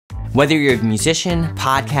Whether you're a musician,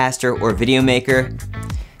 podcaster, or video maker,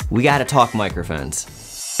 we gotta talk microphones.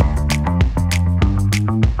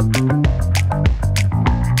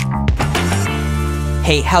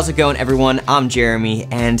 Hey, how's it going everyone? I'm Jeremy,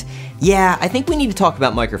 and yeah, I think we need to talk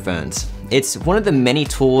about microphones. It's one of the many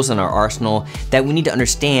tools in our arsenal that we need to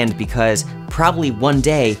understand because probably one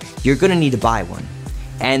day you're gonna need to buy one.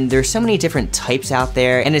 And there's so many different types out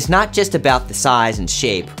there, and it's not just about the size and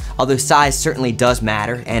shape, although size certainly does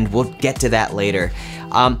matter, and we'll get to that later.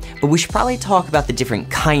 But we should probably talk about the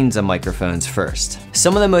different kinds of microphones first.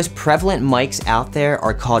 Some of the most prevalent mics out there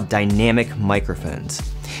are called dynamic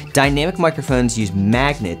microphones. Dynamic microphones use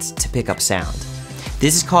magnets to pick up sound.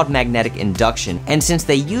 This is called magnetic induction, and since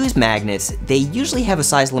they use magnets, they usually have a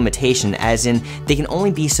size limitation, as in they can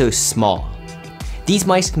only be so small. These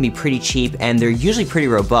mics can be pretty cheap and they're usually pretty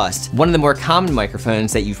robust. One of the more common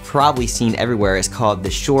microphones that you've probably seen everywhere is called the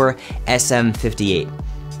Shure SM58.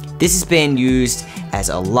 This has been used as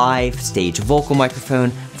a live stage vocal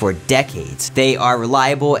microphone for decades. They are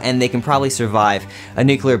reliable and they can probably survive a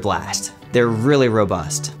nuclear blast. They're really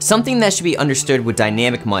robust. Something that should be understood with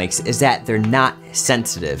dynamic mics is that they're not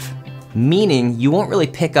sensitive, meaning you won't really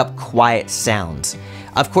pick up quiet sounds.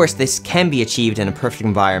 Of course, this can be achieved in a perfect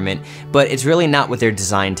environment, but it's really not what they're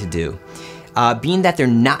designed to do. Being that they're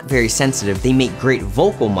not very sensitive, they make great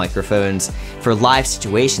vocal microphones for live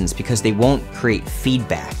situations because they won't create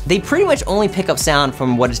feedback. They pretty much only pick up sound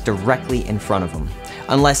from what is directly in front of them,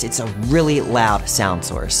 unless it's a really loud sound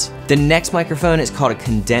source. The next microphone is called a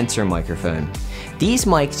condenser microphone. These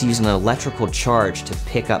mics use an electrical charge to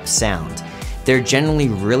pick up sound. They're generally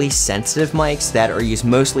really sensitive mics that are used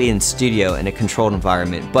mostly in studio in a controlled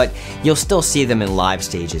environment, but you'll still see them in live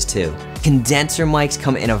stages too. Condenser mics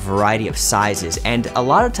come in a variety of sizes, and a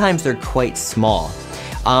lot of times they're quite small,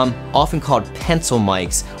 often called pencil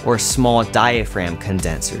mics or small diaphragm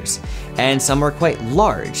condensers. And some are quite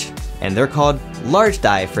large, and they're called large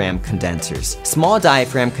diaphragm condensers. Small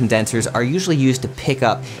diaphragm condensers are usually used to pick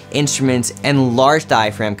up instruments, and large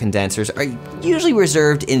diaphragm condensers are usually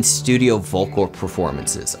reserved in studio vocal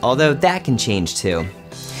performances, although that can change too.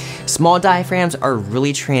 Small diaphragms are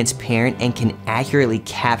really transparent and can accurately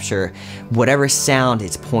capture whatever sound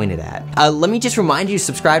it's pointed at. Let me just remind you to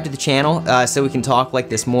subscribe to the channel so we can talk like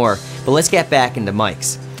this more, but let's get back into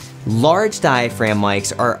mics. Large diaphragm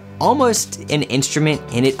mics are almost an instrument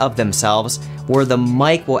in it of themselves, where the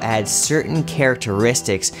mic will add certain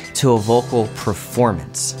characteristics to a vocal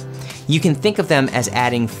performance. You can think of them as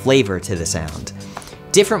adding flavor to the sound.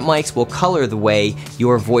 Different mics will color the way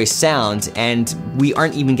your voice sounds, and we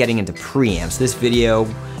aren't even getting into preamps. This video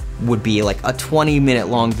would be like a 20-minute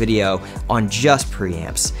long video on just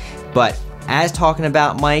preamps. But as talking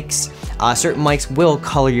about mics, certain mics will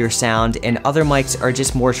color your sound and other mics are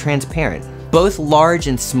just more transparent. Both large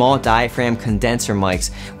and small diaphragm condenser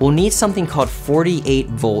mics will need something called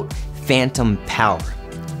 48-volt phantom power.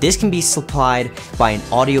 This can be supplied by an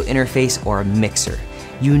audio interface or a mixer.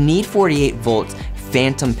 You need 48-volt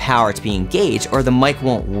phantom power to be engaged or the mic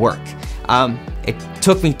won't work. It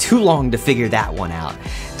took me too long to figure that one out.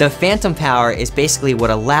 The phantom power is basically what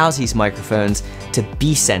allows these microphones to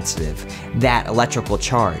be sensitive, that electrical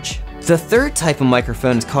charge. The third type of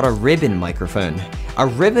microphone is called a ribbon microphone. A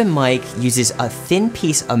ribbon mic uses a thin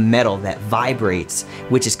piece of metal that vibrates,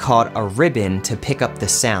 which is called a ribbon, to pick up the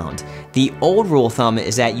sound. The old rule of thumb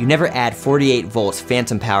is that you never add 48 volts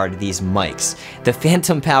phantom power to these mics. The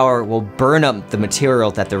phantom power will burn up the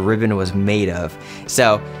material that the ribbon was made of.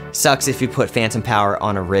 So, sucks if you put phantom power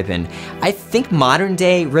on a ribbon. I think modern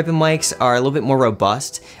day ribbon mics are a little bit more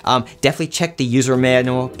robust. Definitely check the user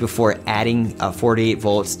manual before adding 48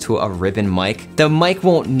 volts to a ribbon mic. The mic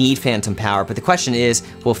won't need phantom power, but the question is,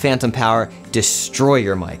 will phantom power destroy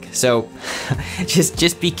your mic? So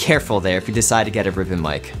just be careful there if you decide to get a ribbon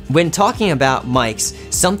mic. When talking about mics,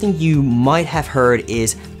 something you might have heard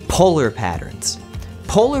is polar patterns.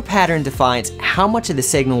 Polar pattern defines how much of the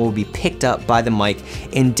signal will be picked up by the mic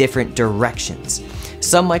in different directions.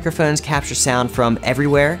 Some microphones capture sound from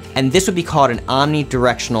everywhere, and this would be called an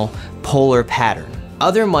omnidirectional polar pattern.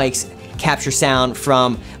 Other mics capture sound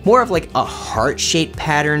from more of like a heart-shaped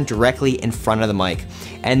pattern directly in front of the mic,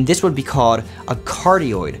 and this would be called a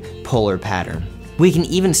cardioid polar pattern. We can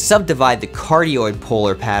even subdivide the cardioid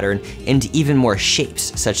polar pattern into even more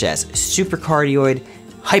shapes, such as supercardioid,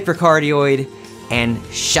 hypercardioid, and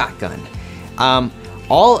shotgun.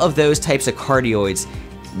 All of those types of cardioids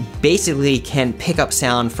basically can pick up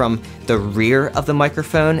sound from the rear of the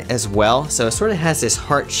microphone as well, so it sort of has this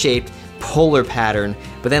heart-shaped polar pattern,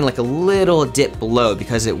 but then like a little dip below,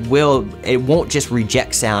 because it won't just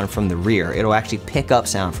reject sound from the rear. It'll actually pick up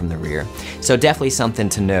sound from the rear. So definitely something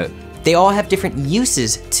to note. They all have different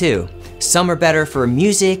uses too. Some are better for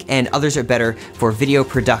music and others are better for video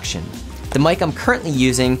production. The mic I'm currently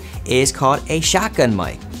using is called a shotgun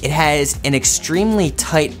mic. It has an extremely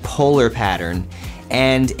tight polar pattern,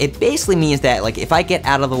 and it basically means that like if I get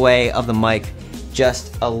out of the way of the mic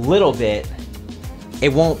just a little bit, it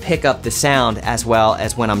won't pick up the sound as well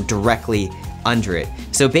as when I'm directly under it.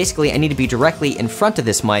 So basically I need to be directly in front of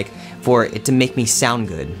this mic for it to make me sound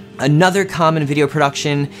good. Another common video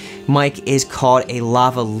production mic is called a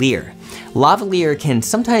lavalier. Lavalier can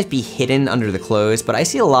sometimes be hidden under the clothes, but I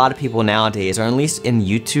see a lot of people nowadays, or at least in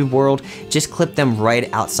the YouTube world, just clip them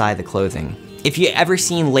right outside the clothing. If you ever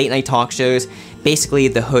seen late night talk shows, basically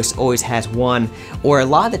the host always has one, or a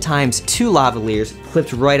lot of the times two lavaliers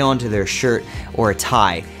clipped right onto their shirt or a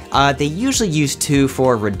tie. They usually use two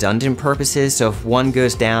for redundant purposes, so if one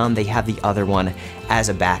goes down, they have the other one as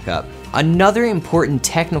a backup. Another important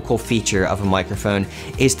technical feature of a microphone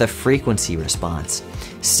is the frequency response.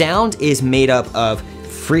 Sound is made up of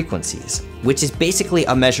frequencies, which is basically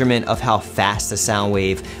a measurement of how fast the sound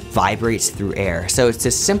wave vibrates through air. So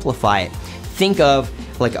to simplify it, think of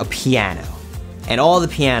like a piano and all the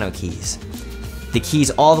piano keys. The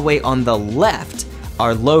keys all the way on the left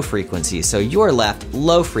are low frequencies, so your left,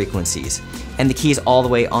 low frequencies. And the keys all the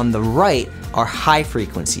way on the right are high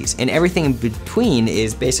frequencies, and everything in between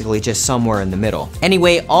is basically just somewhere in the middle.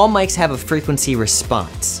 Anyway, all mics have a frequency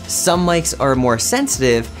response. Some mics are more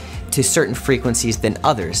sensitive to certain frequencies than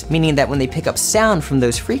others, meaning that when they pick up sound from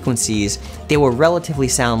those frequencies, they will relatively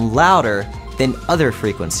sound louder than other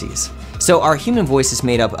frequencies. So our human voice is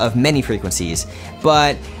made up of many frequencies,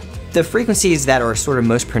 but the frequencies that are sort of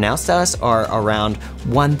most pronounced to us are around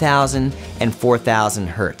 1,000 and 4,000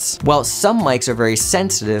 hertz. Well, some mics are very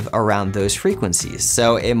sensitive around those frequencies,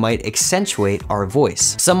 so it might accentuate our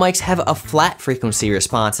voice. Some mics have a flat frequency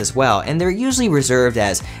response as well, and they're usually reserved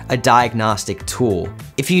as a diagnostic tool.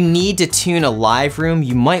 If you need to tune a live room,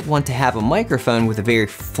 you might want to have a microphone with a very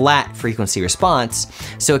flat frequency response,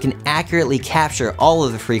 so it can accurately capture all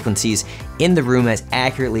of the frequencies in the room as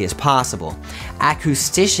accurately as possible.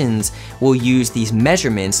 Acousticians will use these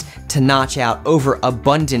measurements to notch out over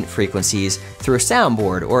abundant frequencies through a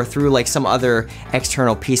soundboard or through like some other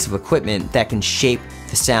external piece of equipment that can shape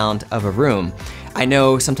the sound of a room. I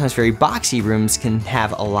know sometimes very boxy rooms can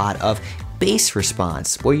have a lot of bass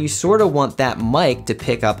response, where you sort of want that mic to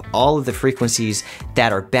pick up all of the frequencies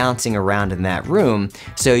that are bouncing around in that room,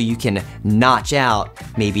 so you can notch out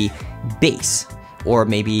maybe bass, or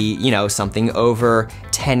maybe, you know, something over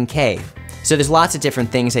 10K. So there's lots of different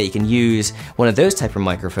things that you can use one of those type of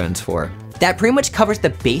microphones for. That pretty much covers the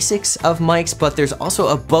basics of mics, but there's also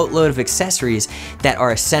a boatload of accessories that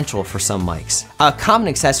are essential for some mics. A common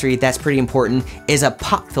accessory that's pretty important is a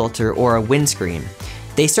pop filter or a windscreen.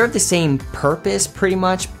 They serve the same purpose pretty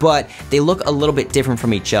much, but they look a little bit different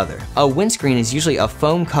from each other. A windscreen is usually a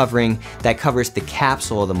foam covering that covers the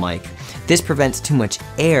capsule of the mic. This prevents too much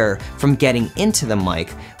air from getting into the mic,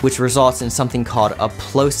 which results in something called a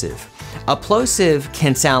plosive. A plosive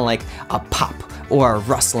can sound like a pop or a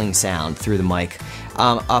rustling sound through the mic.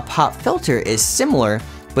 A pop filter is similar,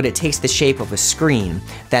 but it takes the shape of a screen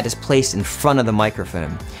that is placed in front of the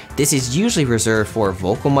microphone. This is usually reserved for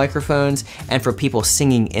vocal microphones and for people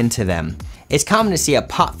singing into them. It's common to see a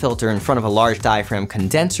pop filter in front of a large diaphragm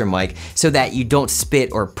condenser mic so that you don't spit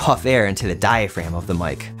or puff air into the diaphragm of the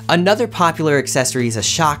mic. Another popular accessory is a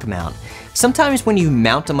shock mount. Sometimes when you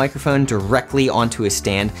mount a microphone directly onto a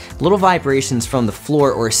stand, little vibrations from the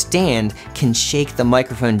floor or stand can shake the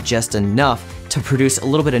microphone just enough to produce a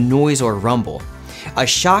little bit of noise or rumble. A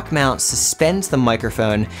shock mount suspends the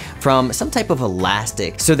microphone from some type of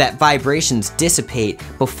elastic so that vibrations dissipate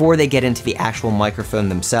before they get into the actual microphone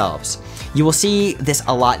themselves. You will see this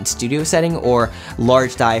a lot in studio setting or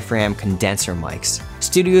large diaphragm condenser mics.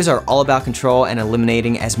 Studios are all about control and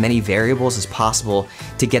eliminating as many variables as possible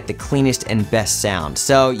to get the cleanest and best sound,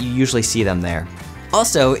 so you usually see them there.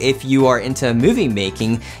 Also, if you are into movie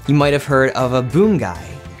making, you might have heard of a boom guy.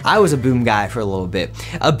 I was a boom guy for a little bit.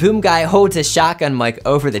 A boom guy holds a shotgun mic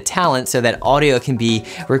over the talent so that audio can be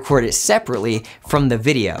recorded separately from the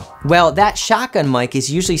video. Well, that shotgun mic is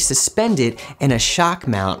usually suspended in a shock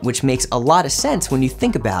mount, which makes a lot of sense when you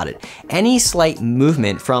think about it. Any slight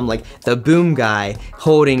movement from like the boom guy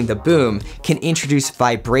holding the boom can introduce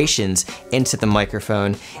vibrations into the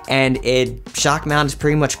microphone, and shock mount is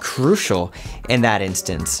pretty much crucial in that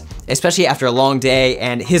instance, especially after a long day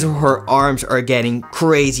and his or her arms are getting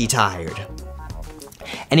crazy tired.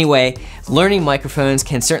 Anyway, learning microphones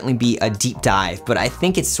can certainly be a deep dive, but I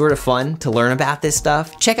think it's sort of fun to learn about this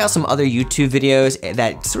stuff. Check out some other YouTube videos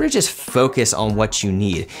that sort of just focus on what you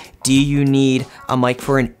need. Do you need a mic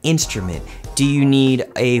for an instrument? Do you need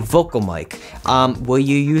a vocal mic? Will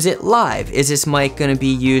you use it live? Is this mic gonna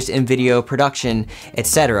be used in video production,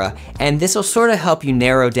 etc.? And this will sort of help you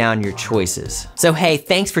narrow down your choices. So hey,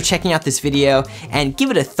 thanks for checking out this video and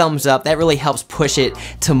give it a thumbs up. That really helps push it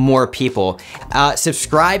to more people.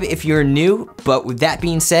 Subscribe if you're new, but with that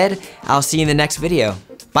being said, I'll see you in the next video.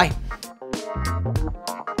 Bye.